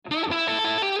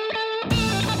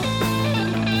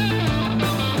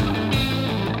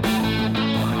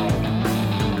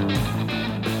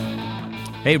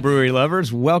Hey, brewery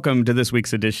lovers. Welcome to this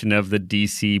week's edition of the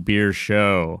DC Beer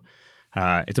Show.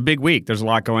 It's a big week. There's a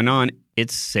lot going on.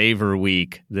 It's Savor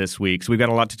week this week. So we've got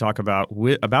a lot to talk about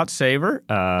Savor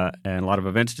and a lot of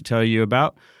events to tell you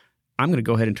about. I'm going to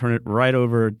go ahead and turn it right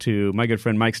over to my good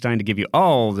friend Mike Stein to give you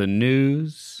all the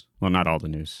news. Well, not all the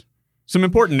news. Some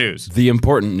important news. The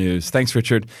important news. Thanks,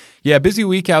 Richard. Yeah, busy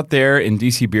week out there in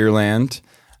DC Beerland.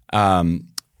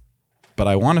 But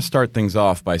I want to start things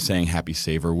off by saying Happy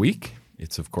Savor Week.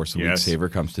 It's, of course, the week Savor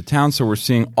comes to town. So we're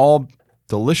seeing all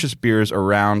delicious beers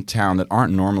around town that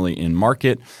aren't normally in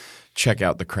market. Check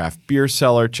out the Craft Beer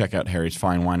Cellar. Check out Harry's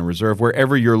Fine Wine and Reserve.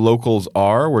 Wherever your locals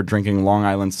are, we're drinking Long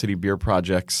Island City Beer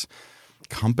Project's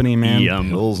Company Man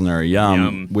Pilsner,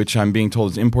 which I'm being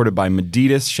told is imported by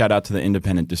Meditas. Shout out to the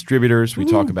independent distributors. We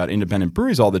talk about independent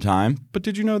breweries all the time, but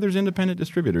did you know there's independent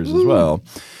distributors as well?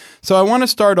 So I want to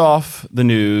start off the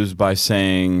news by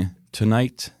saying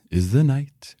tonight is the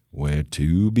night where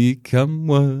two become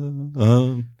one.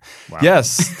 Wow.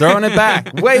 Yes, throwing it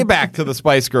back, way back to the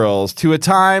Spice Girls, to a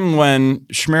time when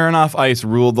Smirnoff Ice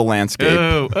ruled the landscape.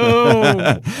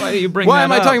 Why do you bring Why that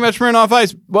am I up? talking about Smirnoff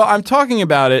Ice? Well, I'm talking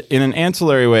about it in an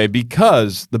ancillary way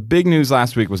because the big news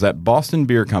last week was that Boston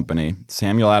Beer Company,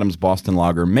 Samuel Adams Boston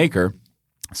Lager maker,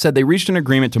 said they reached an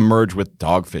agreement to merge with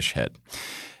Dogfish Head.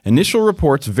 Initial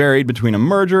reports varied between a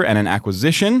merger and an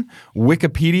acquisition.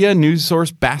 Wikipedia, news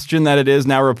source bastion that it is,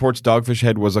 now reports Dogfish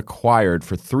Head was acquired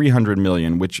for $300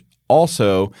 million, which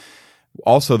also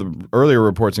the earlier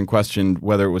reports in question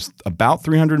whether it was about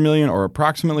 $300 million or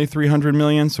approximately $300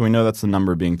 million, so we know that's the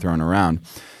number being thrown around.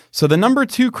 So the number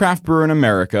 2 craft brewer in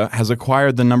America has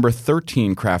acquired the number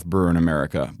 13 craft brewer in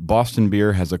America. Boston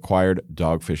Beer has acquired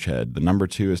Dogfish Head. The number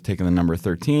 2 has taken the number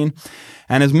 13.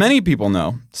 And as many people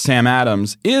know, Sam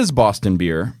Adams is Boston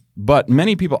Beer, but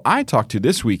many people I talked to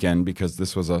this weekend, because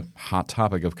this was a hot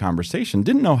topic of conversation,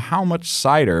 didn't know how much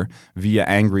cider via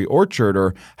Angry Orchard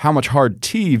or how much hard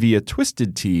tea via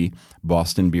Twisted Tea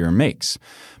Boston Beer makes.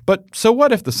 But so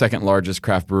what if the second largest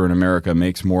craft brewer in America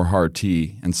makes more hard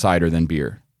tea and cider than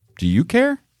beer? Do you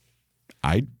care?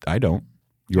 I don't.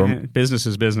 Business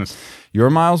is business. Your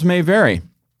miles may vary.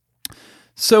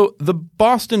 So the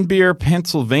Boston Beer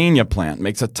Pennsylvania plant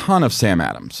makes a ton of Sam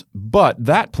Adams, but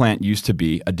that plant used to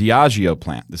be a Diageo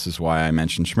plant. This is why I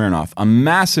mentioned Smirnoff, a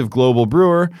massive global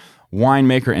brewer,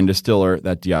 winemaker, and distiller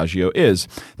that Diageo is.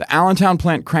 The Allentown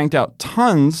plant cranked out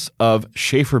tons of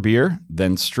Schaefer beer,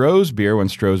 then Stroh's beer when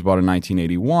Stroh's bought in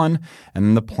 1981, and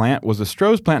then the plant was a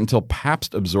Stroh's plant until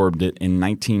Pabst absorbed it in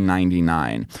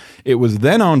 1999. It was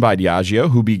then owned by Diageo,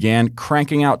 who began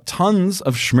cranking out tons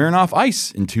of Smirnoff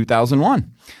Ice in 2001.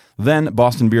 Then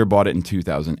Boston Beer bought it in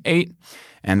 2008.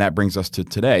 And that brings us to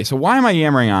today. So why am I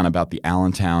yammering on about the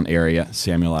Allentown area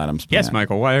Samuel Adams plant? Yes,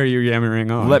 Michael, why are you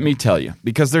yammering on? Let me tell you.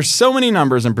 Because there's so many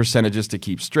numbers and percentages to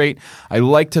keep straight, I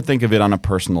like to think of it on a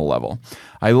personal level.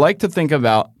 I like to think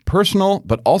about personal,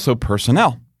 but also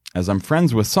personnel, as I'm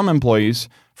friends with some employees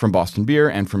from Boston Beer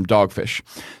and from Dogfish.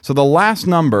 So the last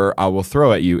number I will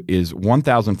throw at you is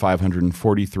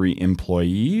 1,543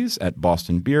 employees at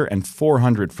Boston Beer and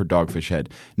 400 for Dogfish Head.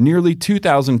 Nearly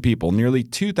 2,000 people, nearly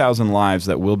 2,000 lives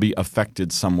that will be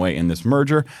affected some way in this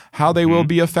merger. How they will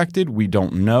be affected, we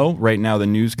don't know. Right now, the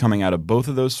news coming out of both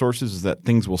of those sources is that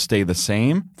things will stay the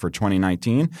same for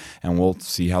 2019, and we'll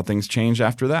see how things change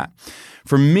after that.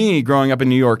 For me, growing up in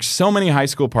New York, so many high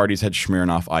school parties had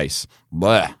Smirnoff Ice.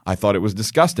 Blech, I thought it was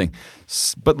disgusting.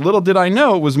 But little did I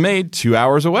know it was made 2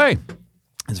 hours away.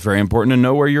 It's very important to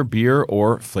know where your beer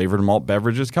or flavored malt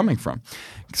beverage is coming from.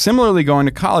 Similarly, going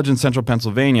to college in central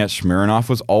Pennsylvania, Smirnoff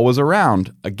was always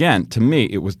around. Again, to me,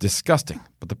 it was disgusting.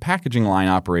 But the packaging line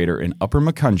operator in Upper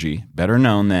Macungie, better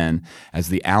known then as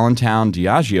the Allentown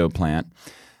Diageo plant,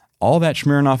 all that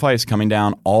Smirnoff Ice coming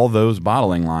down all those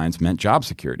bottling lines meant job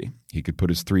security. He could put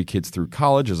his 3 kids through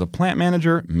college as a plant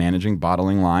manager, managing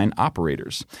bottling line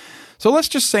operators. So let's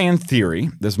just say in theory,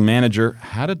 this manager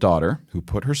had a daughter who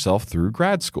put herself through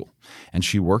grad school, and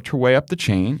she worked her way up the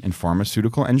chain in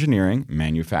pharmaceutical engineering,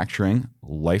 manufacturing,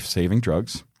 life-saving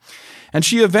drugs. And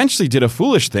she eventually did a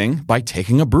foolish thing by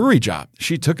taking a brewery job.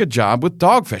 She took a job with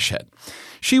Dogfish Head.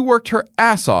 She worked her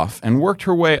ass off and worked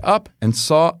her way up and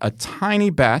saw a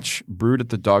tiny batch brewed at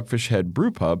the Dogfish Head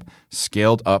Brew Pub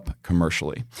scaled up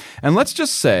commercially. And let's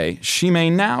just say she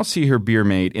may now see her beer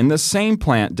made in the same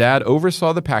plant Dad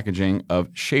oversaw the packaging of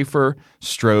Schaefer,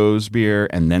 Stroh's beer,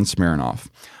 and then Smirnoff.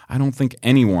 I don't think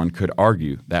anyone could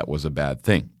argue that was a bad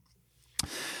thing.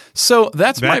 So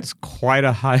that's quite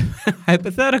a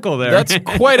hypothetical there. That's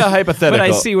quite a hypothetical. But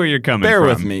I see where you're coming from. Bear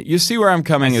with me. You see where I'm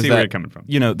coming. I see where you're coming from.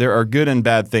 You know, there are good and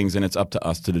bad things, and it's up to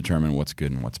us to determine what's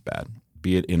good and what's bad.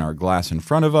 be it in our glass in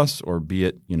front of us or be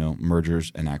it,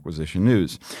 mergers and acquisition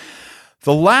news.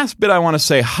 The last bit I want to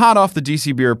say hot off the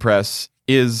DC Beer Press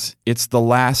is it's the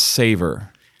last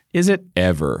Savor. Is it?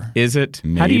 Ever. Is it?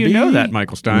 Maybe. How do you know that,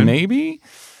 Michael Stein? Maybe.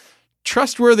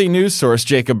 Trustworthy news source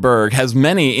Jacob Berg has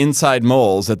many inside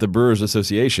moles at the Brewers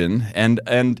Association,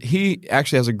 and he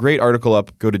actually has a great article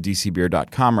up. Go to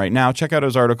dcbeer.com right now. Check out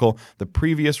his article. The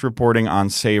previous reporting on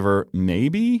Savor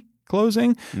maybe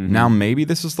closing. Now maybe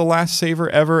this is the last Savor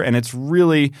ever, and it's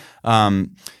really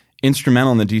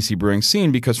instrumental in the DC brewing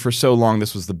scene because for so long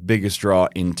this was the biggest draw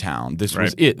in town. This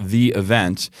was it, the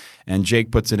event, and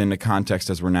Jake puts it into context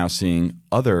as we're now seeing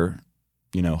other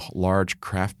large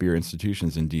craft beer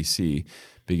institutions in DC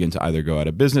begin to either go out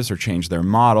of business or change their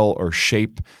model or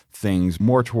shape things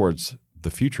more towards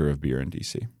the future of beer in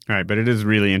DC. All right, but it is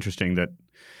really interesting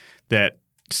that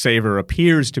Savor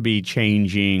appears to be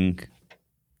changing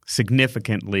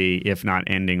significantly, if not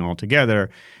ending altogether.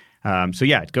 So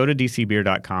go to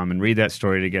dcbeer.com and read that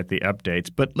story to get the updates.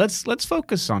 But let's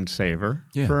focus on Savor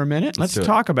for a minute. Let's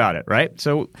talk about it, right?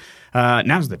 So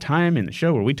now's the time in the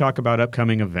show where we talk about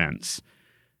upcoming events.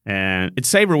 And it's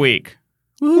Savor Week.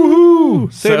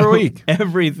 Woohoo! Savor Week.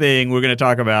 Everything we're going to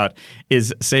talk about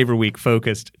is Savor Week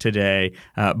focused today,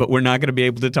 but we're not going to be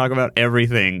able to talk about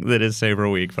everything that is Savor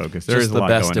Week focused. There is a lot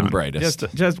going on. Just the best and brightest.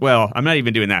 I'm not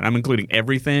even doing that. I'm including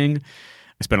everything.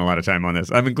 I spent a lot of time on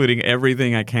this. I'm including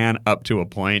everything I can up to a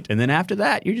point. And then after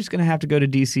that, you're just going to have to go to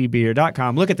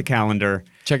dcbeer.com, look at the calendar.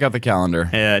 Check out the calendar.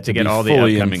 To get all the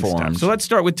upcoming stuff. So let's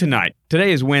start with tonight.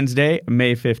 Today is Wednesday,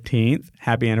 May 15th.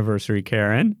 Happy anniversary,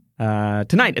 Karen.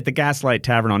 Tonight at the Gaslight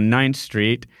Tavern on 9th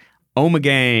Street,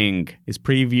 Omegang is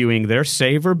previewing their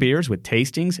Savor beers with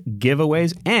tastings,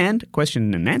 giveaways, and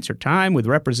question and answer time with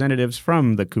representatives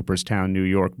from the Cooperstown, New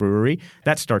York brewery.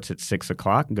 That starts at 6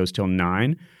 o'clock and goes till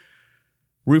 9.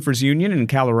 Roofers Union in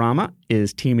Kalorama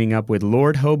is teaming up with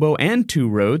Lord Hobo and Two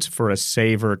Roads for a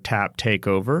Savor tap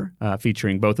takeover,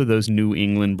 featuring both of those New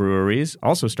England breweries,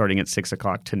 also starting at 6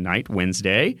 o'clock tonight,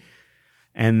 Wednesday.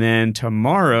 And then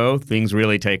tomorrow, things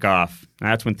really take off.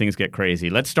 That's when things get crazy.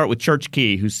 Let's start with Church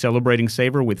Key, who's celebrating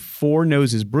Savor with Four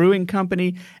Noses Brewing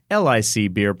Company,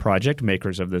 LIC Beer Project,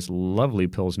 makers of this lovely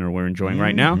Pilsner we're enjoying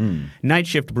right now, Night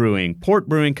Shift Brewing, Port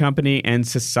Brewing Company, and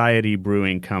Society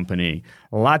Brewing Company.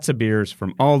 Lots of beers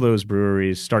from all those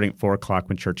breweries starting at 4 o'clock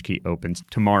when Church Key opens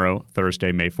tomorrow,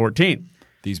 Thursday, May 14th.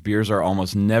 These beers are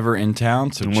almost never in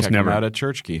town, so check them out at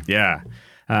Church Key. Yeah.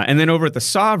 And then over at the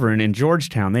Sovereign in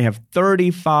Georgetown, they have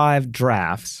 35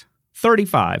 drafts,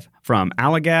 35 from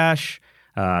Allagash,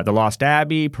 the Lost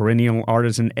Abbey, Perennial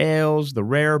Artisan Ales, the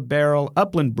Rare Barrel,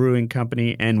 Upland Brewing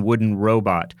Company, and Wooden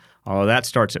Robot. All of that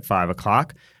starts at 5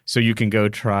 o'clock, so you can go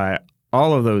try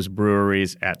all of those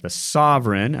breweries at the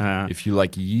Sovereign. If you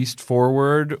like yeast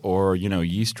forward or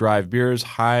yeast drive beers,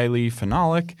 highly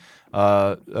phenolic,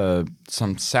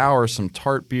 some sour, some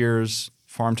tart beers.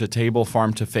 Farm to table,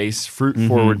 farm to face, fruit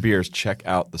forward beers. Check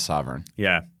out the Sovereign.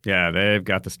 Yeah, they've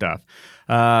got the stuff.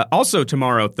 Also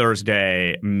tomorrow,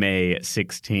 Thursday, May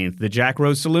 16th, the Jack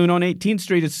Rose Saloon on 18th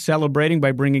Street is celebrating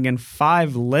by bringing in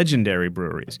 5 legendary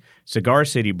breweries: Cigar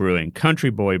City Brewing, Country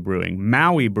Boy Brewing,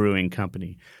 Maui Brewing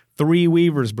Company, Three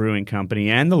Weavers Brewing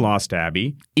Company, and the Lost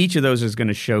Abbey. Each of those is going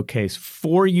to showcase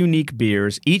 4 unique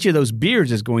beers. Each of those beers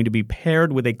is going to be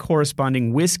paired with a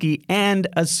corresponding whiskey and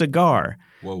a cigar.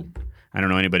 Whoa. I don't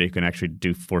know anybody who can actually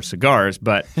do 4 cigars,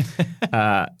 but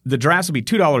the drafts will be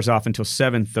 $2 off until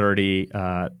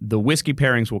 7:30. The whiskey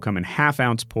pairings will come in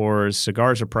half-ounce pours.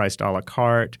 Cigars are priced a la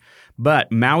carte.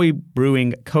 But Maui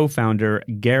Brewing co-founder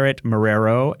Garrett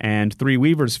Marrero and Three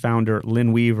Weavers founder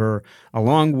Lynn Weaver,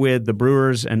 along with the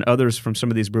brewers and others from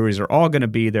some of these breweries, are all going to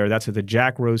be there. That's at the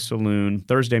Jack Rose Saloon,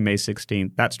 Thursday, May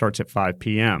 16th. That starts at 5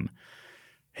 p.m.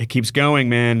 It keeps going,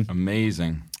 man.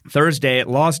 Amazing. Thursday at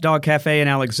Lost Dog Cafe in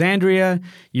Alexandria,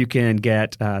 you can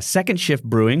get Second Shift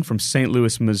Brewing from St.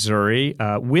 Louis, Missouri,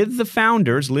 with the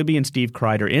founders, Libby and Steve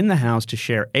Kreider, in the house to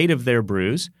share 8 of their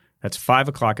brews. That's 5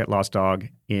 o'clock at Lost Dog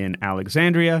in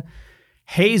Alexandria.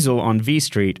 Hazel on V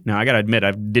Street. Now, I got to admit,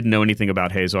 I didn't know anything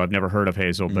about Hazel. I've never heard of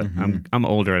Hazel, but I'm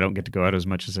older. I don't get to go out as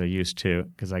much as I used to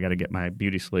because I got to get my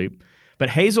beauty sleep. But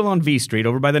Hazel on V Street,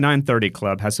 over by the 930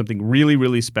 Club, has something really,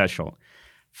 really special.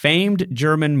 Famed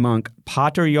German monk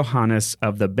Pater Johannes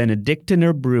of the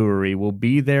Benedictiner Brewery will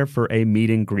be there for a meet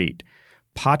and greet.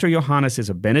 Pater Johannes is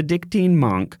a Benedictine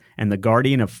monk and the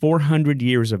guardian of 400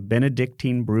 years of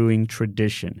Benedictine brewing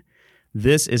tradition.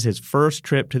 This is his first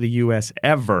trip to the U.S.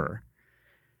 ever.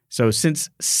 So since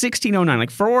 1609,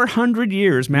 like 400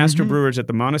 years, master brewers at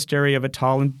the Monastery of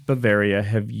Ettal in Bavaria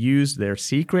have used their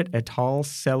secret Ettal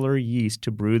cellar yeast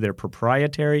to brew their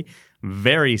proprietary,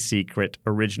 very secret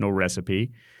original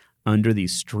recipe under the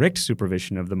strict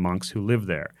supervision of the monks who live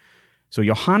there. So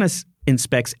Johannes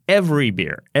inspects every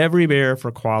beer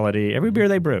for quality, every beer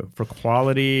they brew for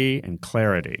quality and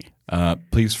clarity.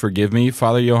 Please forgive me,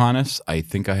 Father Johannes. I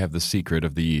think I have the secret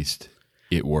of the yeast.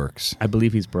 It works. I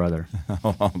believe he's brother.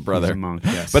 Oh, brother. He's a monk,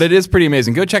 yes. But it is pretty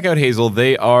amazing. Go check out Hazel.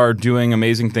 They are doing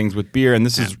amazing things with beer, and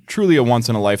this is truly a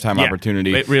once-in-a-lifetime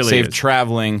opportunity. It really Save is.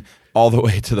 traveling all the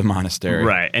way to the monastery.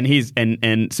 Right. And he's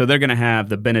and so they're going to have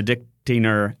the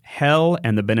Benedictiner Hell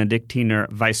and the Benedictiner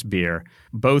Weissbier,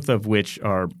 both of which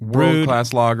are brewed.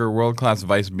 World-class lager, world-class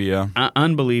Weissbier.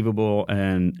 Unbelievable.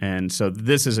 And so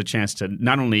this is a chance to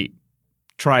not only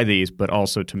try these, but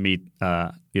also to meet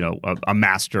a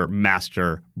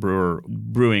master brewer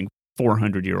brewing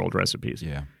 400-year-old recipes.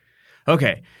 Yeah.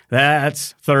 Okay,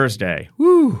 that's Thursday.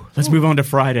 Woo! Let's move on to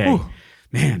Friday. Woo.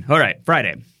 Man, all right,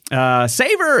 Friday.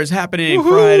 Savor is happening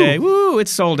Friday. Woo!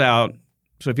 It's sold out.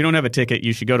 So if you don't have a ticket,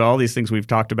 you should go to all these things we've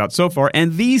talked about so far.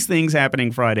 And these things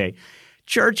happening Friday.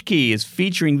 Church Key is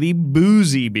featuring the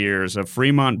boozy beers of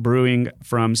Fremont Brewing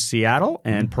from Seattle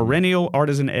and Perennial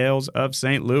Artisan Ales of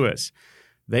St. Louis.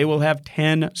 They will have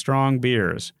 10 strong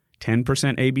beers, 10%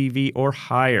 ABV or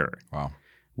higher. Wow.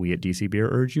 We at DC Beer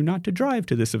urge you not to drive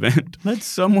to this event. Let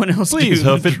someone else Please do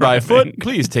hoof it by foot.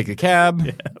 Please take a cab.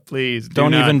 Yeah, please.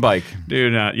 Don't even bike. Do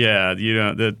not. Yeah,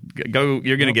 go.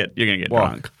 You're gonna get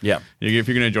drunk. Yeah. If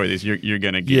you're gonna enjoy these, you're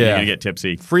gonna get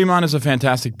tipsy. Fremont is a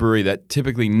fantastic brewery that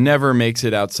typically never makes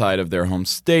it outside of their home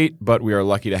state, but we are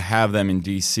lucky to have them in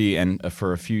DC. And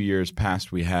for a few years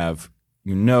past, we have.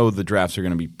 The drafts are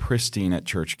going to be pristine at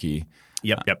Church Key.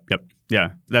 Yep.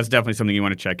 Yeah, that's definitely something you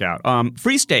want to check out.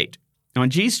 Free State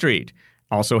on G Street,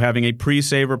 also having a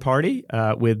pre-Savor party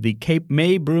with the Cape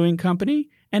May Brewing Company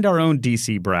and our own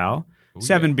DC Brow.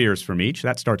 7 beers from each.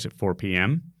 That starts at 4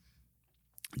 p.m.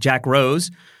 Jack Rose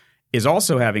is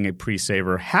also having a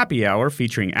pre-Savor happy hour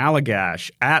featuring Allagash,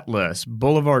 Atlas,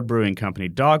 Boulevard Brewing Company,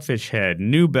 Dogfish Head,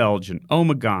 New Belgian,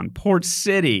 Omegon, Port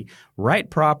City, Right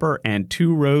Proper, and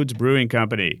Two Roads Brewing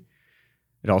Company.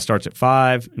 It all starts at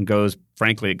 5 and goes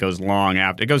long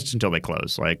after. It goes until they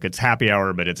close. Like, it's happy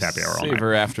hour, but it's happy hour all night.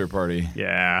 Savor after party.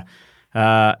 Yeah.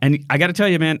 And I got to tell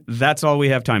you, man, that's all we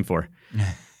have time for.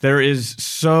 There is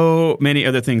so many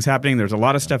other things happening. There's a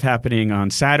lot of stuff happening on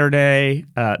Saturday.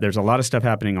 There's a lot of stuff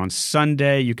happening on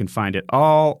Sunday. You can find it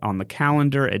all on the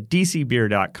calendar at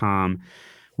dcbeer.com.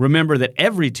 Remember that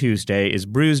every Tuesday is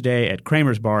Brews Day at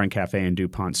Kramer's Bar and Cafe in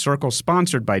DuPont Circle,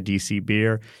 sponsored by DC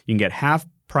Beer. You can get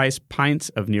half-price pints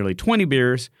of nearly 20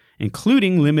 beers,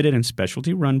 including limited and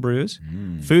specialty run brews,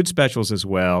 food specials as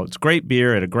well. It's great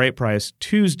beer at a great price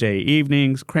Tuesday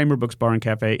evenings, Kramer Books Bar and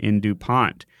Cafe in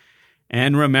DuPont.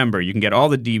 And remember, you can get all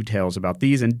the details about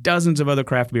these and dozens of other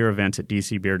craft beer events at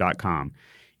dcbeer.com.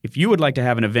 If you would like to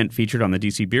have an event featured on the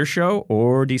DC Beer Show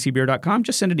or dcbeer.com,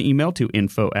 just send an email to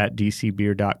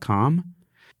info@dcbeer.com.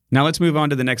 Now let's move on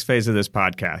to the next phase of this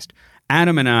podcast.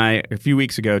 Adam and I, a few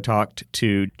weeks ago, talked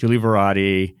to Julie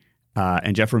Verratti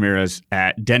and Jeff Ramirez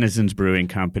at Denizens Brewing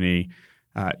Company.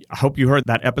 I hope you heard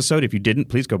that episode. If you didn't,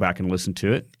 please go back and listen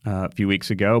to it a few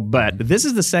weeks ago. But this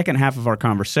is the second half of our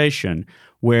conversation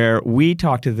where we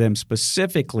talked to them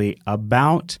specifically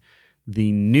about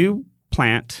the new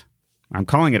plant. I'm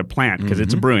calling it a plant because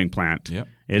it's a brewing plant. Yep.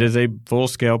 It is a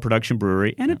full-scale production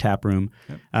brewery and a tap room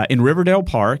in Riverdale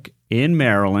Park in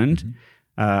Maryland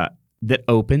that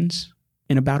opens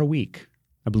in about a week.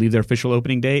 I believe their official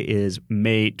opening day is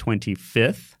May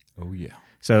 25th. Oh, yeah.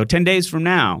 So 10 days from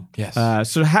now. Yes.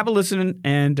 So have a listen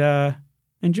and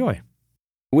enjoy.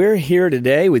 We're here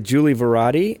today with Julie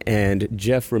Verratti and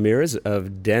Jeff Ramirez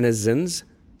of Denizens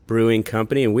Brewing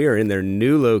Company, and we are in their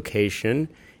new location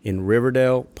in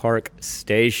Riverdale Park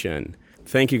Station.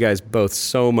 Thank you guys both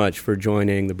so much for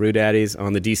joining the Brew Daddies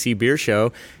on the DC Beer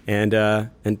Show and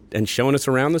showing us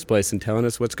around this place and telling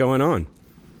us what's going on.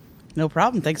 No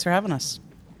problem. Thanks for having us.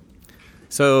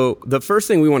 So the first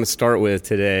thing we want to start with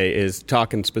today is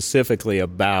talking specifically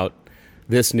about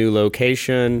this new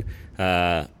location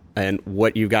and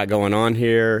what you've got going on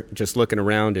here. Just looking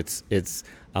around, it's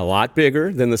a lot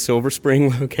bigger than the Silver Spring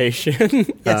location.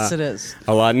 Yes, it is.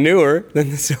 A lot newer than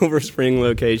the Silver Spring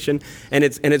location, and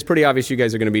it's pretty obvious you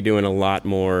guys are going to be doing a lot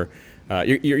more.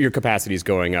 Your capacity is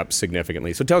going up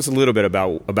significantly. So tell us a little bit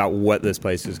about what this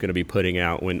place is going to be putting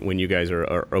out when you guys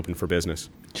are open for business.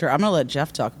 Sure, I'm going to let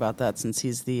Jeff talk about that since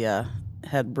he's the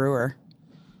head brewer.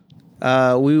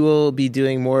 We will be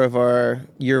doing more of our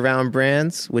year-round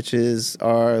brands, which is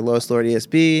our Lowest Lord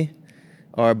ESB,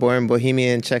 our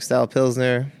Bohemian Czech style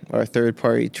Pilsner, our third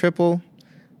party triple,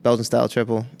 Belgian style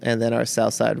triple, and then our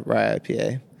Southside Rye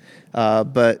IPA.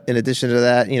 But in addition to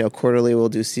that, quarterly we'll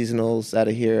do seasonals out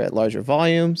of here at larger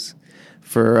volumes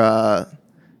for,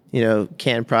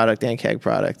 canned product and keg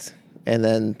product. And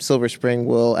then Silver Spring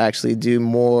will actually do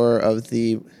more of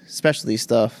the specialty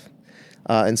stuff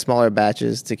in smaller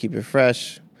batches to keep it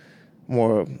fresh,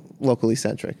 more locally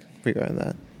centric regarding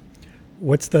that.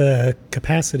 What's the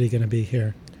capacity going to be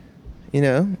here?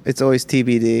 It's always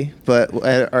TBD, but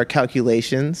at our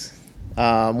calculations,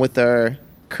 with our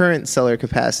current cellar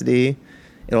capacity,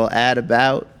 it'll add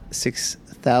about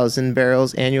 6,000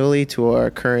 barrels annually to our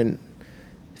current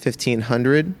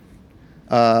 1,500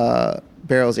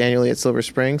 barrels annually at Silver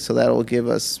Spring. So that'll give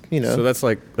us, So that's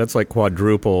like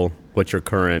quadruple what your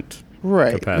current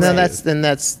capacity is.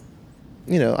 That's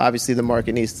obviously the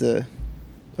market needs to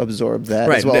absorb that,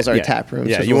 as well as our tap room.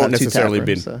 Yeah, so you we'll won't have two necessarily tap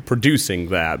be rooms, producing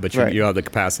that, but you have the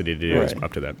capacity to do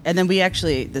up to that. And then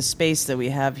the space that we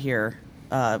have here,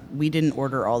 we didn't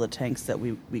order all the tanks that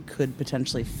we could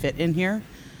potentially fit in here.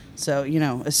 So,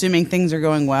 assuming things are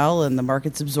going well and the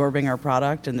market's absorbing our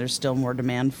product and there's still more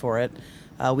demand for it,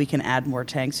 we can add more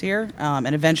tanks here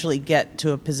and eventually get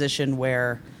to a position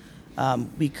where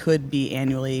we could be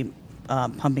annually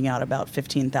pumping out about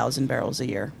 15,000 barrels a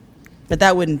year. But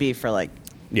that wouldn't be for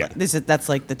that's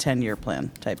like the 10-year plan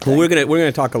type thing. Well, we're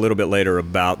gonna talk a little bit later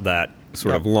about that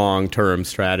sort of long-term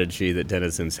strategy that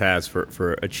Denizens has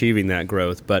for achieving that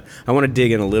growth. But I want to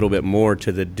dig in a little bit more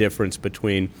to the difference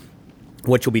between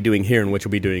what you'll be doing here and what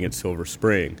you'll be doing at Silver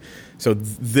Spring. So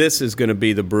this is going to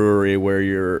be the brewery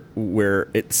where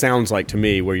it sounds like to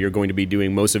me where you're going to be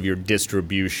doing most of your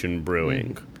distribution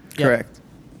brewing. Correct.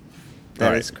 That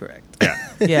Right. is correct.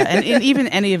 Yeah, and even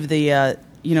any of the,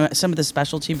 some of the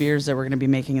specialty beers that we're going to be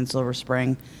making in Silver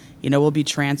Spring, we'll be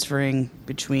transferring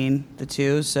between the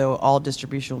two. So all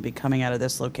distribution will be coming out of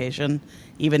this location,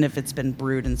 even if it's been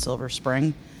brewed in Silver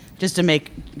Spring, just to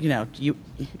make,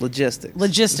 Logistics.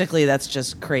 Logistically, that's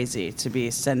just crazy to be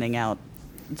sending out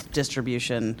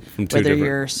distribution, From two whether different-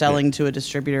 you're selling to a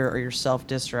distributor or you're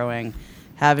self-distroing.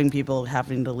 Having people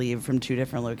having to leave from two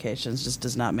different locations just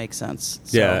does not make sense.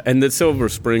 So. Yeah, and the Silver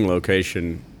Spring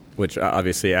location, which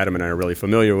obviously Adam and I are really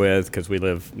familiar with because we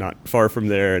live not far from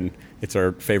there, and it's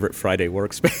our favorite Friday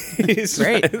workspace.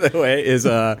 Great. By the way, is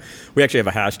we actually have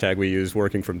a hashtag we use,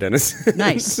 working from Denizens.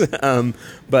 Nice.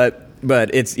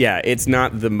 But it's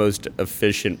not the most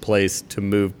efficient place to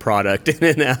move product in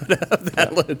and out of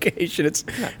that location.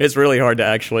 It's really hard to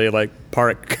actually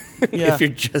park if you're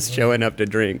just showing up to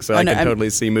drink. So I can totally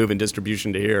see moving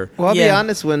distribution to here. Well, I'll be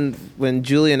honest, when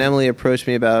Julie and Emily approached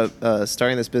me about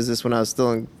starting this business when I was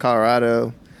still in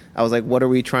Colorado, I was like, what are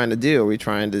we trying to do? Are we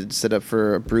trying to set up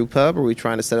for a brew pub, or are we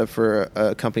trying to set up for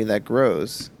a company that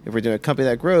grows? If we're doing a company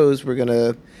that grows, we're going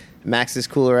to max this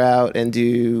cooler out and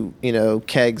do,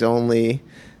 kegs only.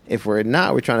 If we're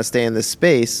not, we're trying to stay in this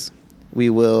space, we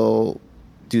will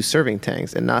do serving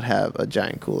tanks and not have a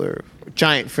giant cooler.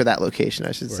 Giant for that location,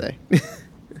 I should say.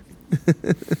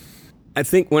 I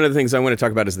think one of the things I want to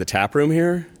talk about is the tap room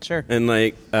here. Sure. And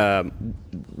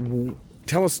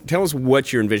tell us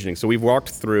what you're envisioning. So we've walked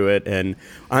through it, and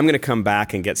I'm going to come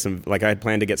back and get some. I had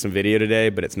planned to get some video today,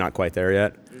 but it's not quite there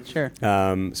yet. Sure. So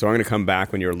I'm going to come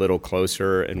back when you're a little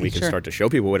closer, and we can Sure. start to show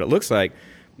people what it looks like.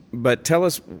 But tell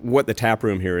us what the tap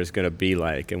room here is going to be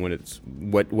like, and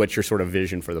what your sort of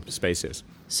vision for the space is.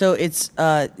 So it's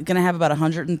going to have about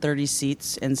 130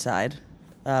 seats inside,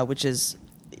 which is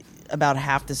about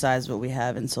half the size of what we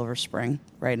have in Silver Spring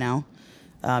right now.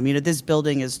 This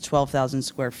building is 12,000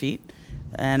 square feet,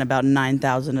 and about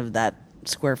 9,000 of that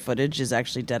square footage is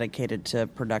actually dedicated to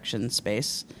production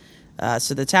space.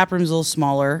 So the tap room's a little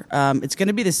smaller. It's going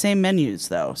to be the same menus,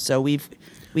 though. So we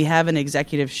have an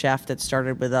executive chef that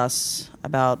started with us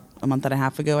about a month and a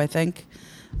half ago, I think.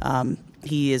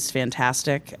 He is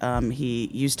fantastic. He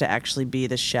used to actually be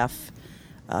the chef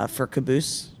for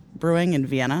Caboose Brewing in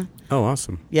Vienna. Oh,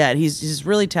 awesome. Yeah, and he's a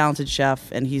really talented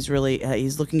chef, and he's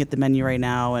looking at the menu right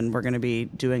now, and we're going to be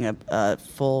doing a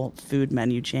full food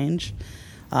menu change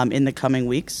in the coming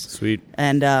weeks. Sweet.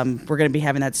 And we're going to be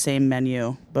having that same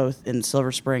menu both in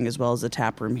Silver Spring as well as the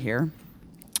tap room here.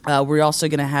 We're also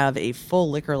going to have a full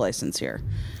liquor license here.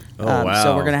 Oh, wow.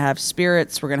 So we're going to have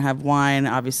spirits, we're going to have wine,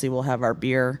 obviously we'll have our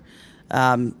beer.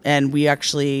 And we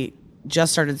actually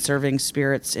just started serving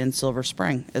spirits in Silver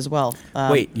Spring as well.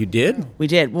 Wait, you did? We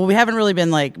did. Well, we haven't really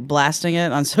been blasting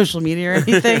it on social media or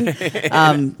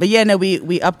anything. But yeah, no, we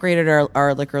upgraded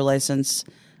our liquor license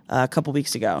a couple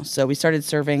weeks ago. So we started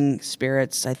serving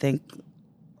spirits, I think,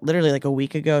 literally a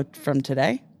week ago from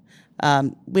today.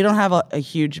 We don't have a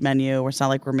huge menu. It's not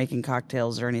like we're making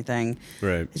cocktails or anything.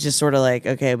 Right. It's just sort of like,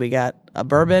 okay, we got a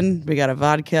bourbon, we got a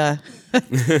vodka.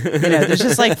 There's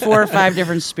just like 4 or 5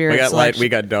 different spirits. We got light, we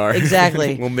got dark.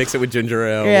 Exactly. We'll mix it with ginger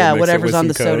ale. Yeah, we'll mix whatever's it with on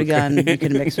the some soda Coke. gun, you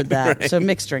can mix with that. Right. So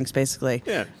mixed drinks, basically.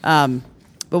 Yeah.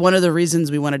 But one of the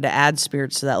reasons we wanted to add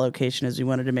spirits to that location is we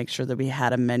wanted to make sure that we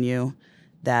had a menu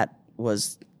that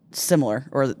was similar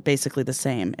or basically the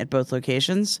same at both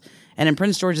locations. And in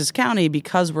Prince George's County,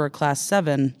 because we're a Class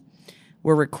 7,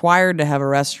 we're required to have a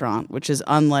restaurant, which is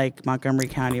unlike Montgomery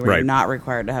County where Right. you're not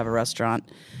required to have a restaurant.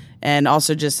 And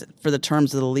also just for the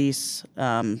terms of the lease,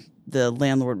 the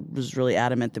landlord was really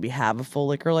adamant that we have a full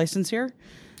liquor license here.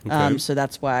 Okay. So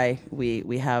that's why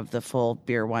we have the full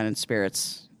beer, wine, and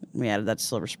spirits. We added that to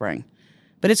Silver Spring.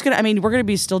 But it's we're going to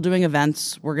be still doing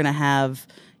events. We're going to have,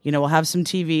 we'll have some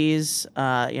TVs.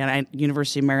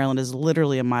 University of Maryland is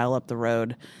literally a mile up the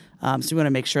road. So we want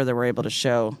to make sure that we're able to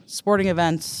show sporting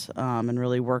events and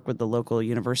really work with the local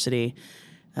university.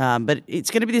 But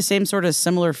it's going to be the same sort of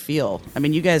similar feel. I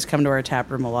mean, you guys come to our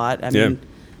tap room a lot. I mean,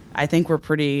 I think we're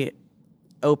pretty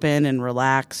open and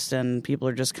relaxed, and people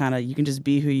are just kind of, you can just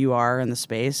be who you are in the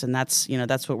space, and that's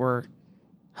what we're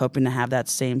hoping to have, that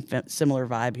same similar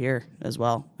vibe here as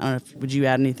well. I don't know, would you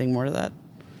add anything more to that?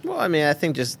 Well, I mean, I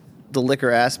think just the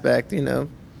liquor aspect,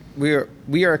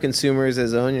 we are consumers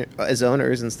as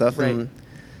owners and stuff, Right. and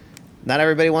not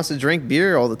everybody wants to drink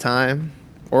beer all the time,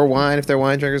 or wine if they're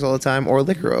wine drinkers all the time, or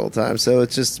liquor all the time. So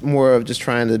it's just more of just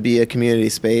trying to be a community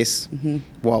space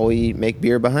while we make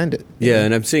beer behind it. Yeah,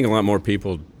 and I'm seeing a lot more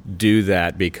people do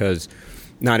that because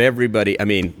not everybody, I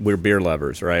mean, we're beer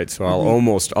lovers, right? So I'll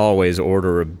almost always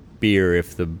order a beer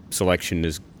if the selection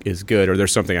is good, or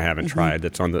there's something I haven't tried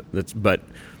but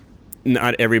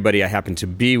not everybody I happen to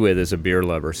be with is a beer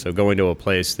lover. So going to a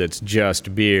place that's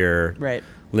just beer Right.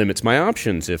 limits my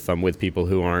options if I'm with people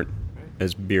who aren't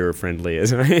as beer friendly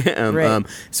as I am. Right.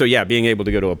 So yeah, being able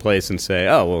to go to a place and say,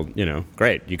 oh, well,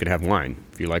 great, you could have wine.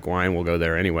 If you like wine, we'll go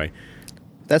there anyway.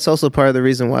 That's also part of the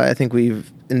reason why I think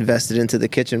we've invested into the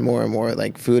kitchen more and more.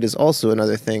 Like, food is also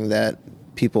another thing that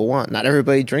people want. Not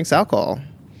everybody drinks alcohol.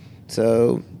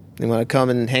 So you want to come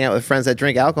and hang out with friends that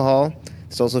drink alcohol.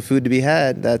 There's also food to be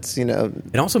had. That's,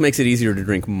 It also makes it easier to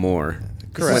drink more.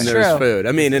 Correct. When there's True. food.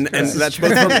 I mean, and that's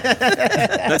both from,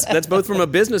 that's both from a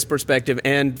business perspective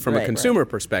and from a Right. consumer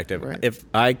perspective. Right. If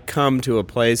I come to a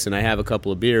place and I have a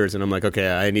couple of beers and I'm like,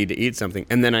 okay, I need to eat something,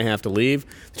 and then I have to leave,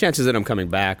 the chances that I'm coming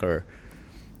back are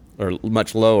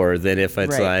much lower than if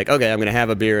it's Right. like, okay, I'm going to have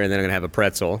a beer and then I'm going to have a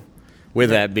pretzel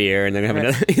with that beer and then have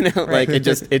Right. another, like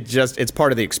it's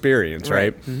part of the experience,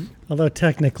 right? Although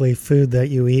technically, food that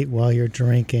you eat while you're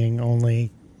drinking only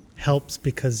helps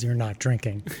because you're not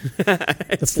drinking.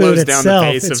 The food slows down the itself,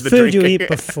 pace it's of the food you drinking. eat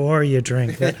before you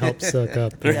drink that helps soak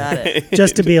up. Got it.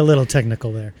 Just to be a little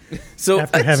technical there. So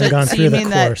After having gone so through you the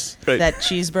mean course. that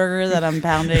cheeseburger that I'm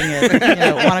pounding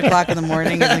at 1 o'clock in the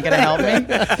morning isn't going to help me?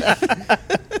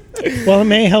 Well, it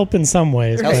may help in some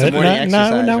ways, Helps but the morning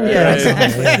not with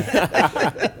exercise, the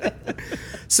alcohol.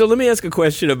 So let me ask a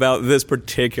question about this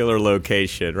particular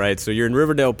location, right? So you're in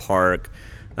Riverdale Park,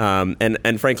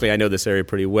 and frankly, I know this area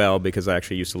pretty well because I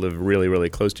actually used to live really, really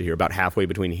close to here, about halfway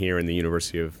between here and the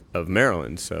University of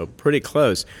Maryland, so pretty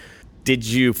close. Did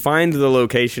you find the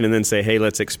location and then say, hey,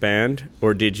 let's expand?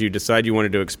 Or did you decide you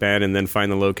wanted to expand and then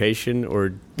find the location? Or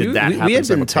did that happen we had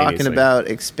been talking simultaneously? about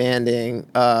expanding.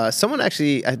 Someone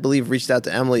actually, I believe, reached out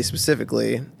to Emily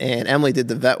specifically, and Emily did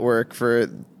the vet work for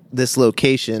this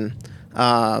location.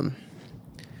 It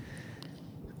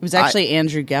was actually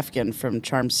Andrew Gefkin from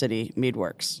Charm City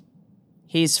Meadworks.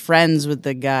 He's friends with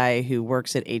the guy who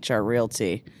works at HR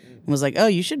Realty and was like, oh,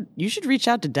 you should reach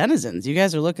out to Denizens. You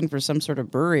guys are looking for some sort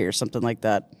of brewery or something like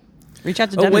that. Reach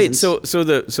out to Oh Denizens. wait, so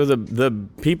the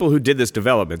people who did this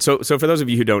development. So for those of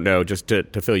you who don't know, just to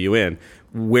fill you in,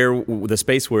 where the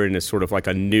space we're in is sort of like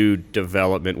a new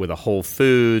development with a Whole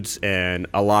Foods and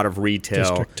a lot of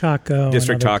retail, District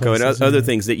Taco and places, other yeah.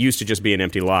 things that used to just be an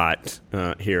empty lot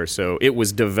here. So it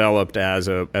was developed as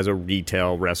a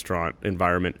retail restaurant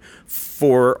environment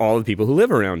for all the people who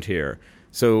live around here.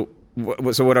 So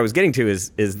what I was getting to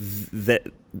is that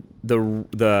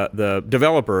the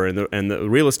developer and the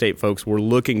real estate folks were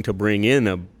looking to bring in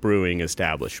a brewing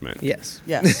establishment. Yes.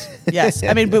 Yes.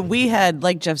 I mean, but we had,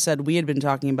 like Jeff said, we had been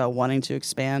talking about wanting to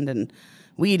expand, and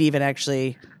we had even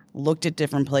actually looked at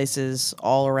different places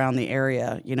all around the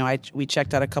area. We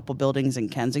checked out a couple buildings in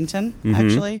Kensington,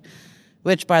 actually,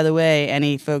 which, by the way,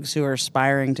 any folks who are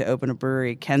aspiring to open a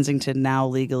brewery, Kensington now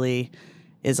legally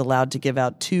is allowed to give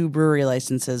out 2 brewery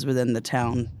licenses within the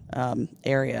town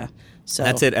area. So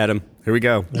That's it, Adam. Here we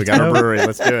go. We got our brewery.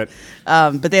 Let's do it.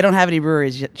 but they don't have any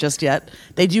breweries just yet.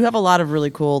 They do have a lot of really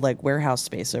cool like warehouse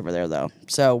space over there, though.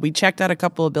 So we checked out a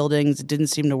couple of buildings. It didn't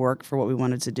seem to work for what we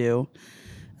wanted to do.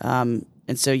 And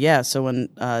so when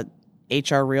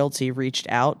HR Realty reached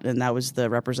out, and that was the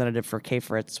representative for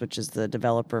K-Fritz, which is the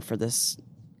developer for this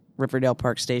Riverdale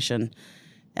Park station,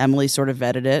 Emily sort of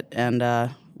vetted it,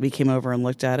 and we came over and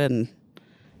looked at it, and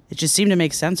it just seemed to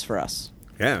make sense for us.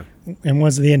 Yeah. And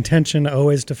was the intention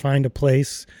always to find a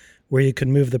place where you could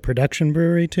move the production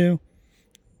brewery to?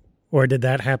 Or did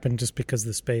that happen just because of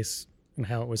the space and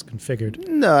how it was configured?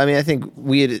 No, I mean, I think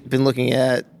we had been looking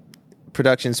at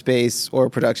production space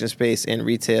and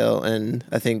retail, and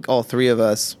I think all three of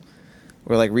us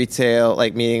were like retail,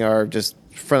 like meaning our just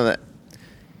front of the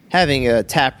having a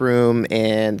tap room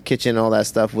and kitchen, all that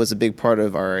stuff was a big part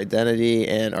of our identity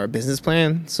and our business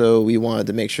plan. So we wanted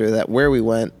to make sure that where we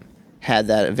went had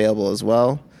that available as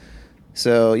well.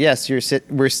 So yes,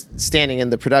 we're standing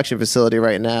in the production facility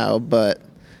right now, but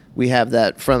we have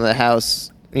that front of the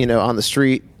house, on the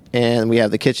street, and we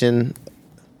have the kitchen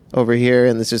over here,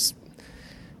 and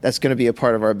that's going to be a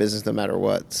part of our business no matter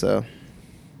what. So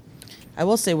I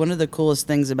will say one of the coolest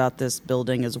things about this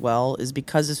building as well is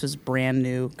because this was brand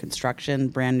new construction,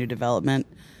 brand new development,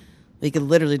 we could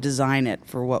literally design it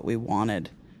for what we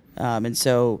wanted. And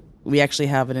so we actually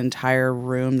have an entire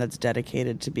room that's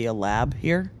dedicated to be a lab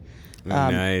here.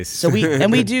 Nice. So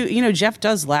we do, Jeff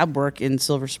does lab work in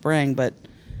Silver Spring, but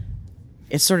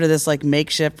it's sort of this like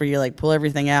makeshift where you like pull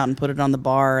everything out and put it on the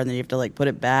bar, and then you have to like put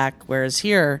it back. Whereas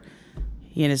here,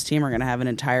 he and his team are going to have an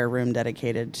entire room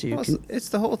dedicated to. Well, it's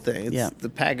the whole thing.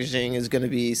 The packaging is going to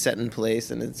be set in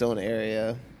place in its own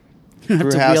area. You have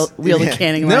to wheel the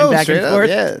canning line back and forth.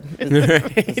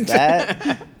 It's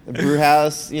that. The brew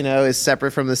house, is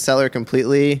separate from the cellar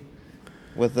completely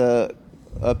with a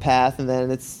path, and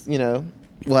then it's,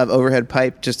 we'll have overhead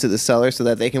pipe just to the cellar so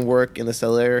that they can work in the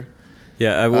cellar.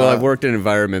 Yeah, I've worked in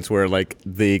environments where like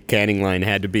the canning line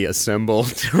had to be assembled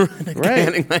to run a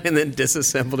canning line and then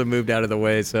disassembled and moved out of the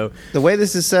way. So the way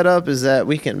this is set up is that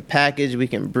we can package, we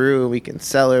can brew, we can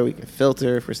cellar, we can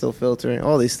filter if we're still filtering,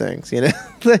 all these things,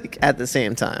 like at the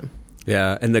same time.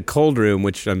 Yeah, and the cold room,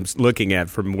 which I'm looking at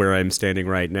from where I'm standing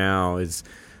right now, is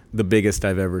the biggest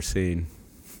I've ever seen.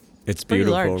 It's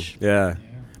beautiful. Pretty large. Yeah.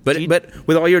 But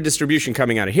with all your distribution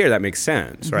coming out of here, that makes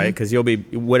sense, right? Because you'll be,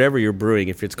 whatever you're brewing,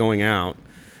 if it's going out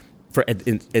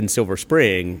in Silver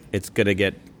Spring, it's going to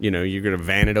get, you're going to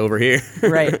van it over here.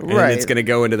 Right. And it's going to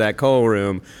go into that cold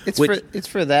room. It's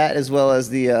for that, as well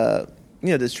as the,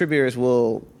 distributors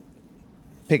will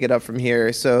pick it up from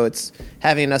here. So it's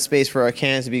having enough space for our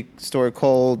cans to be stored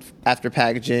cold after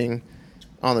packaging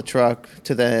on the truck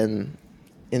to then,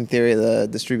 in theory, the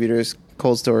distributors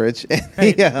cold storage.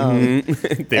 And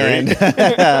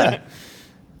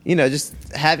just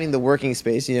having the working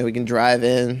space, we can drive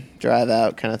in, drive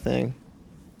out kind of thing.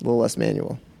 A little less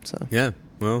manual. So yeah,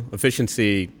 well,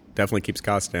 efficiency definitely keeps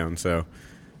costs down. So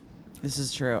this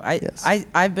is true.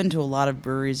 I've been to a lot of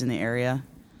breweries in the area,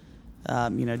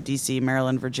 DC,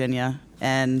 Maryland, Virginia,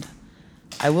 and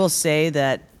I will say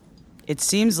that it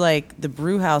seems like the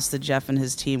brew house that Jeff and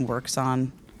his team works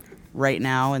on right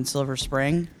now in Silver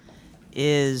Spring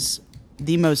is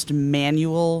the most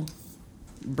manual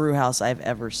brew house I've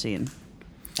ever seen.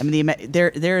 I mean,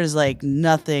 there is like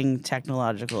nothing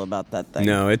technological about that thing.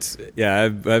 No,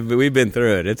 we've been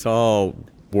through it. It's all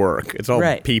work. It's all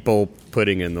people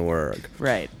putting in the work.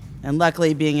 Right. And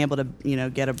luckily, being able to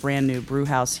get a brand new brew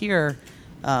house here,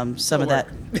 some of that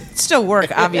still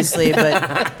work, obviously,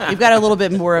 but you've got a little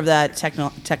bit more of that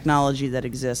technology that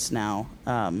exists now.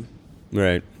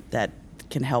 Right. That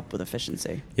can help with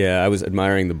efficiency. Yeah, I was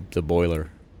admiring the boiler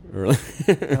earlier.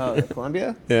 Oh, the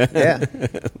Columbia? Yeah.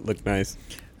 Looked nice.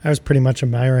 I was pretty much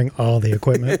admiring all the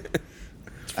equipment.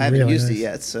 I haven't used it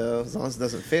yet, so as long as it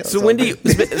doesn't fail. So when do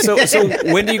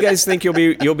you guys think you'll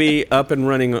be up and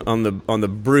running on the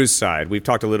brew side? We've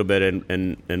talked a little bit,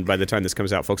 and by the time this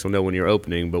comes out, folks will know when you're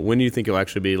opening. But when do you think you'll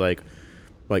actually be like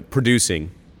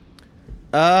producing?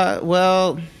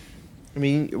 Well, I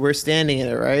mean, we're standing in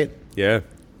it, right? Yeah.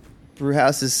 Brew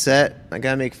house is set. I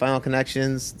gotta make final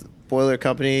connections. The boiler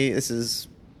company, this is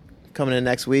coming in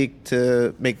next week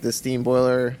to make the steam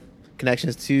boiler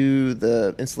connections to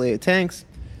the insulated tanks.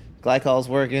 Glycol's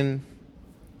working,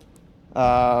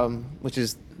 which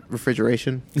is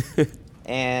refrigeration.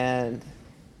 And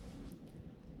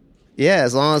yeah,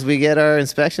 as long as we get our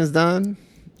inspections done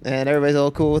and everybody's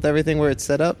all cool with everything where it's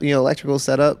set up, electrical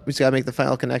set up, we just gotta make the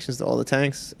final connections to all the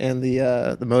tanks and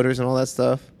the motors and all that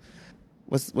stuff.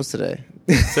 What's today?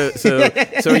 So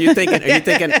are you thinking end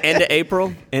of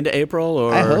April? End of April,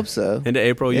 or I hope so. End of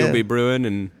April, Yeah. you'll be brewing,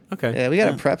 and okay. Yeah, we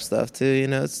got to prep stuff too. You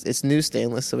know, it's new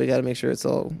stainless, so we got to make sure it's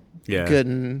all good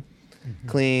and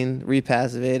clean,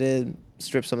 repassivated.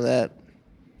 Strip some of that.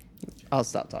 I'll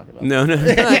stop talking about. No.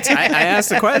 I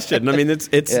asked the question. I mean, it's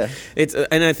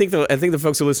and I think the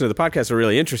folks who listen to the podcast are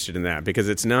really interested in that, because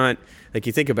it's not like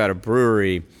you think about a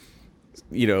brewery,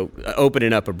 you know,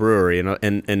 opening up a brewery,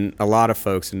 and a lot of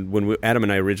folks, and when Adam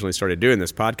and I originally started doing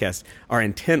this podcast, our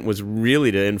intent was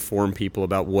really to inform people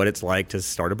about what it's like to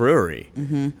start a brewery,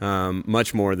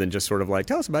 much more than just sort of like,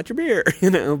 tell us about your beer, you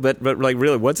know, but like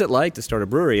really, what's it like to start a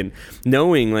brewery, and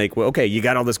knowing like, well, okay, you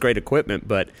got all this great equipment,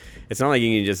 but it's not like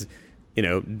you can just, you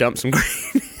know, dump some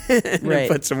grain and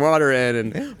put some water in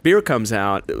and beer comes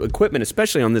out. Equipment,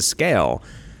 especially on this scale,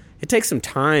 it takes some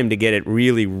time to get it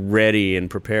really ready and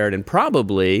prepared, and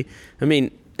probably, I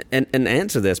mean, and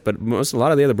answer this, but a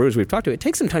lot of the other brewers we've talked to, it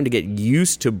takes some time to get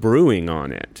used to brewing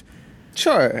on it.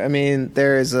 Sure. I mean,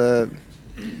 there's a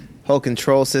whole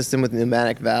control system with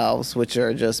pneumatic valves, which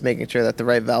are just making sure that the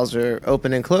right valves are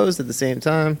open and closed at the same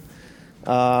time.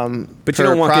 But you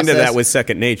don't walk into that with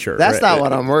second nature. That's not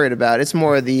what I'm worried about. It's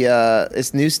more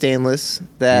it's new stainless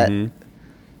that,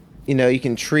 you know, you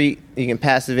can treat, you can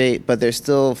passivate, but there's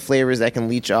still flavors that can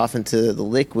leach off into the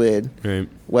liquid,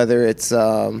 whether it's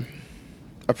a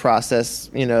process,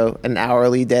 you know, an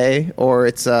hourly day, or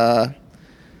it's you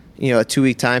know, a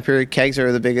 2-week time period. Kegs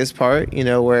are the biggest part, you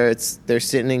know, where they're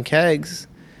sitting in kegs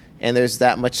and there's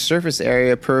that much surface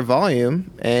area per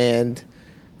volume, and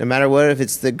no matter what, if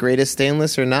it's the greatest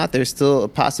stainless or not, there's still a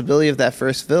possibility of that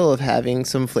first fill of having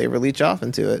some flavor leach off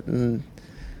into it. And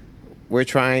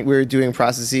we're doing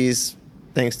processes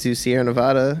thanks to Sierra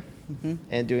Nevada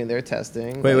and doing their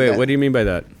testing. Wait, what do you mean by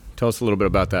that? Tell us a little bit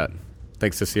about that.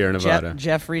 Thanks to Sierra Nevada.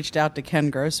 Jeff reached out to Ken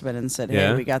Grossman and said,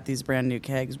 hey, we got these brand new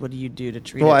kegs. What do you do to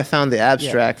treat it? Well, I found the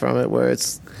abstract from it where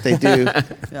they do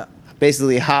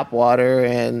basically hop water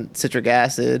and citric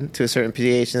acid to a certain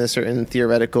pH and a certain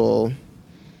theoretical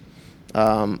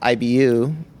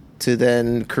IBU to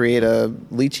then create a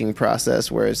leaching process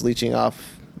where it's leaching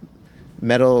off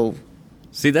metal.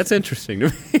 See, that's interesting to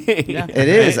me. It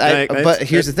is. But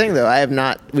here's the thing,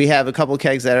 though. We have a couple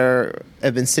kegs that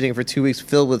have been sitting for 2 weeks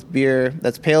filled with beer.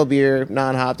 That's pale beer,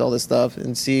 non-hopped, all this stuff.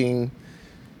 And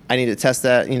I need to test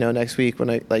that, you know, next week when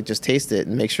I just taste it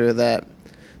and make sure that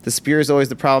the spear is always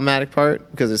the problematic part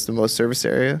because it's the most surface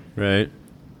area. Right.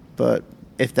 But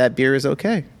if that beer is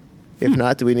okay. If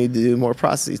not, do we need to do more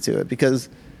processes to it? Because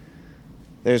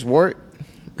there's wort,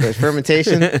 there's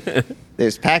fermentation,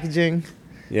 there's packaging,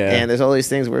 and there's all these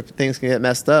things where things can get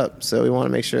messed up. So we want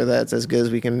to make sure that it's as good as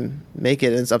we can make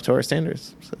it and it's up to our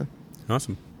standards. So.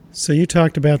 Awesome. So you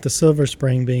talked about the Silver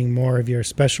Spring being more of your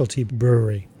specialty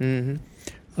brewery.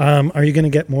 Mm-hmm. Are you going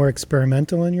to get more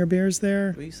experimental in your beers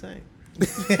there? What are you saying? No,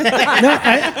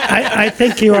 I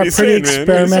think you are pretty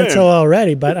experimental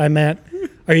already, but I meant,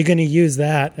 are you going to use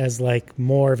that as like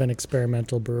more of an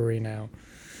experimental brewery now?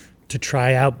 To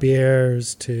try out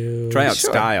beers, to try out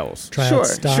styles.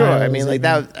 Sure. I mean, like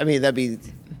that. I mean, that'd be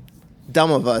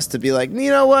dumb of us to be like, you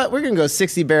know what? We're gonna go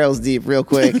 60 barrels deep real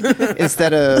quick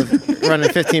instead of running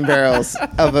 15 barrels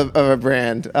of a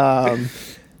brand.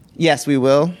 Yes, we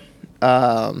will.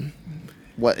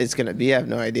 What it's gonna be, I have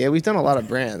no idea. We've done a lot of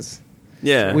brands.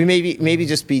 Yeah. We maybe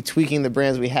just be tweaking the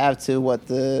brands we have to what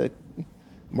the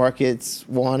market's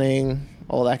wanting,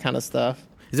 all that kind of stuff.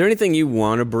 Is there anything you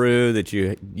want to brew that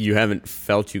you haven't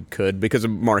felt you could because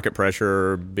of market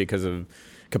pressure or because of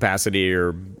capacity, or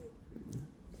is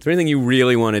there anything you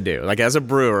really want to do? Like as a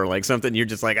brewer, like something you're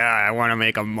just like, I want to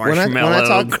make a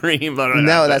marshmallow cream. Blah, blah, blah.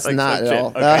 No, that's like not at all.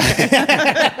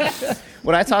 Okay.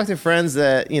 When I talk to friends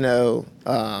that, you know,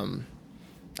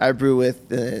 I brew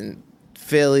with in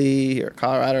Philly or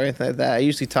Colorado or anything like that, I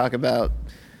usually talk about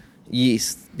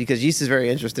yeast because yeast is very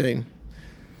interesting.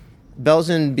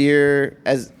 Belgian beer,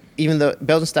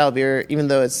 Belgian style beer, even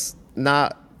though it's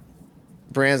not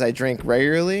brands I drink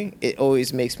regularly, it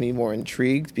always makes me more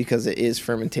intrigued because it is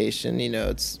fermentation. You know,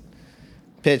 it's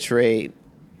pitch rate,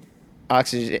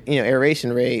 oxygen, you know,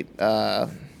 aeration rate,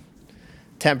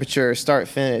 temperature, start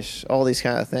finish, all these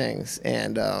kind of things,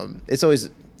 and it's always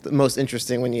the most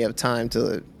interesting when you have time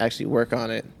to actually work on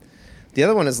it. The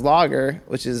other one is lager,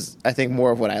 which is I think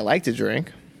more of what I like to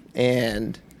drink,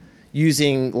 and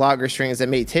using lager strains that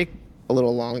may take a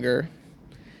little longer.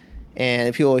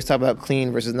 And people always talk about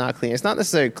clean versus not clean. It's not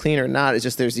necessarily clean or not. It's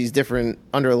just there's these different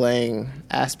underlying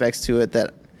aspects to it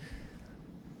that,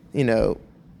 you know,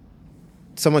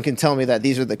 someone can tell me that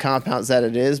these are the compounds that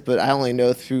it is, but I only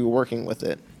know through working with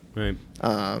it. Right.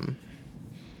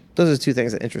 Those are the two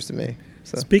things that interested me.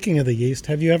 So. Speaking of the yeast,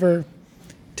 have you ever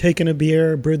taken a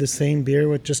beer, brewed the same beer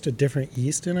with just a different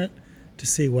yeast in it to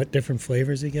see what different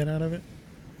flavors you get out of it?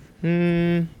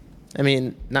 I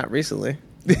mean, not recently.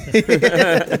 He's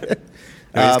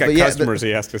got customers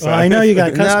he has to say. Well, I know you got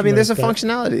customers. No, I mean, there's a but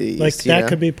functionality. like yeast, that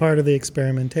could be part of the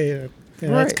experimentation.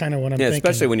 That's Right. kind of what I'm Yeah, thinking.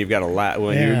 especially when you've got a lab,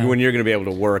 when Yeah. you're going to be able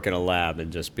to work in a lab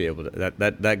and just be able to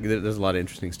that there's a lot of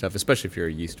interesting stuff, especially if you're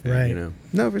a yeast fan. Right. You know,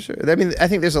 No, for sure. I mean, I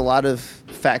think there's a lot of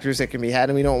factors that can be had,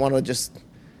 and we don't want to just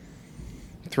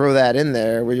throw that in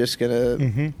there. We're just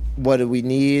gonna, what do we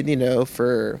need,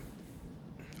 for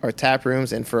our tap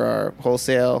rooms and for our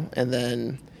wholesale, and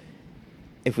then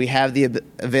if we have the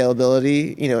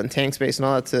availability, and tank space and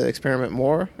all that, to experiment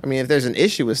more. I mean, if there's an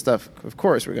issue with stuff, of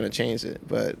course we're going to change it.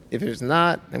 But if there's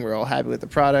not, and we're all happy with the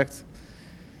product,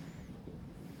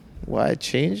 why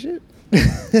change it?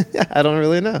 I don't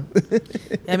really know.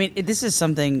 I mean, this is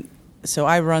something. So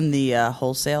I run the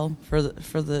wholesale for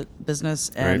the business,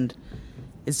 and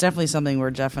it's definitely something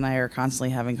where Jeff and I are constantly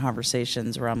having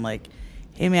conversations where I'm like,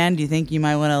 "Hey, man, do you think you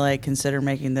might want to consider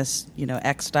making this,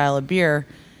 X style of beer?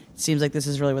 It seems like this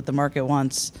is really what the market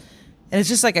wants." And it's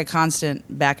just like a constant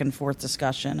back and forth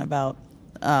discussion about,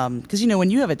 because when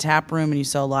you have a tap room and you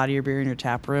sell a lot of your beer in your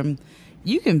tap room,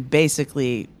 you can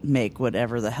basically make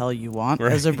whatever the hell you want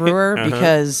as a brewer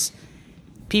because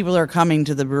people are coming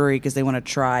to the brewery because they want to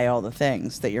try all the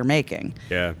things that you're making.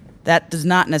 yeah, That does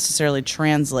not necessarily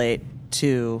translate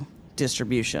to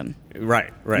distribution.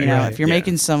 right. If you're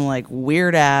making some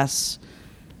weird ass,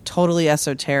 totally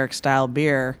esoteric style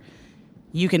beer,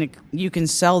 you can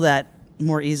sell that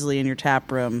more easily in your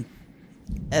tap room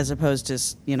as opposed to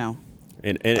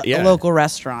a local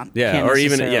restaurant. Yeah, Can't or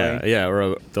even necessarily.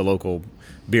 or the local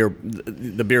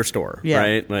the beer store, Yeah.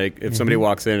 right? Like if somebody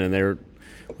walks in and they're,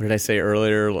 what did I say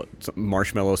earlier?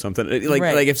 Marshmallow something.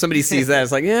 Right. If somebody sees that,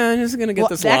 it's like, yeah, I'm just gonna get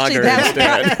this actually, lager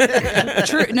instead.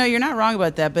 True. No, you're not wrong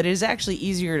about that. But it is actually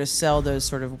easier to sell those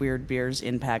sort of weird beers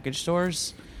in package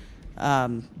stores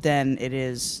than it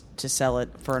is to sell it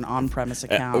for an on-premise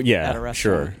account at a restaurant.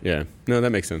 Sure. Yeah. No,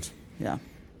 that makes sense. Yeah.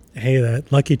 Hey,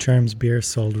 that Lucky Charms beer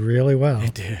sold really well.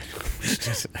 It did. For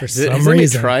some Has anybody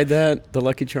reason. tried that, the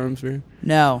Lucky Charms beer?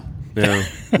 No. No.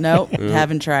 Nope.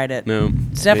 Haven't tried it. No.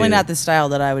 It's definitely Me not the style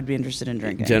that I would be interested in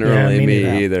drinking. Generally, Yeah, me me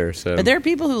neither. either. So. But there are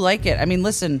people who like it. I mean,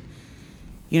 listen,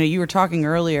 you were talking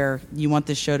earlier, you want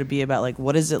this show to be about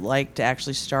what is it like to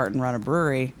actually start and run a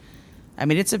brewery? I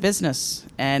mean, it's a business.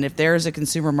 And if there is a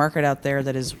consumer market out there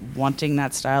that is wanting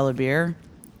that style of beer,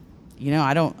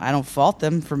 I don't fault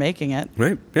them for making it.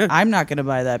 Right. Yeah. I'm not going to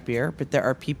buy that beer, but there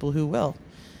are people who will.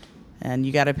 And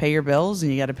you got to pay your bills,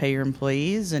 and you got to pay your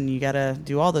employees, and you got to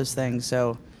do all those things.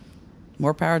 So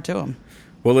more power to them.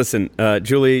 Well, listen,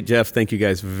 Julie, Jeff, thank you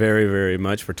guys very, very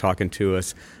much for talking to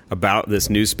us about this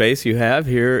new space you have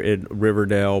here at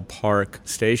Riverdale Park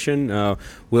Station.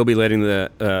 We'll be letting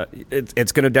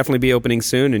it's going to definitely be opening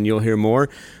soon, and you'll hear more.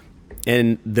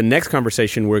 And the next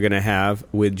conversation we're going to have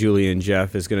with Julie and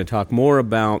Jeff is going to talk more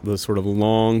about the sort of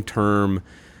long-term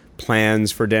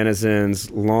plans for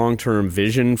Denizens, long-term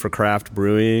vision for craft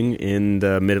brewing in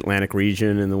the Mid-Atlantic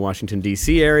region and the Washington,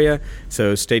 D.C. area.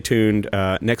 So stay tuned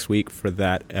next week for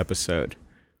that episode.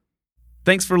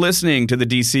 Thanks for listening to the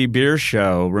DC Beer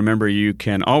Show. Remember, you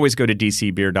can always go to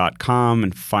dcbeer.com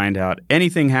and find out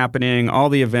anything happening, all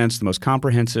the events, the most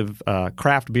comprehensive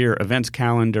craft beer events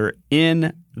calendar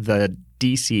in the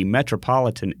DC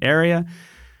metropolitan area.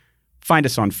 Find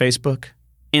us on Facebook,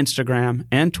 Instagram,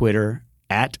 and Twitter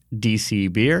at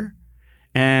DC Beer.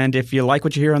 And if you like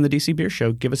what you hear on the DC Beer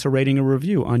Show, give us a rating and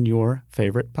review on your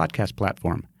favorite podcast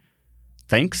platform.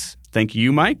 Thanks. Thank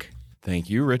you, Mike. Thank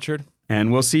you, Richard.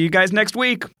 And we'll see you guys next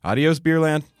week. Adios,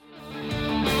 Beerland.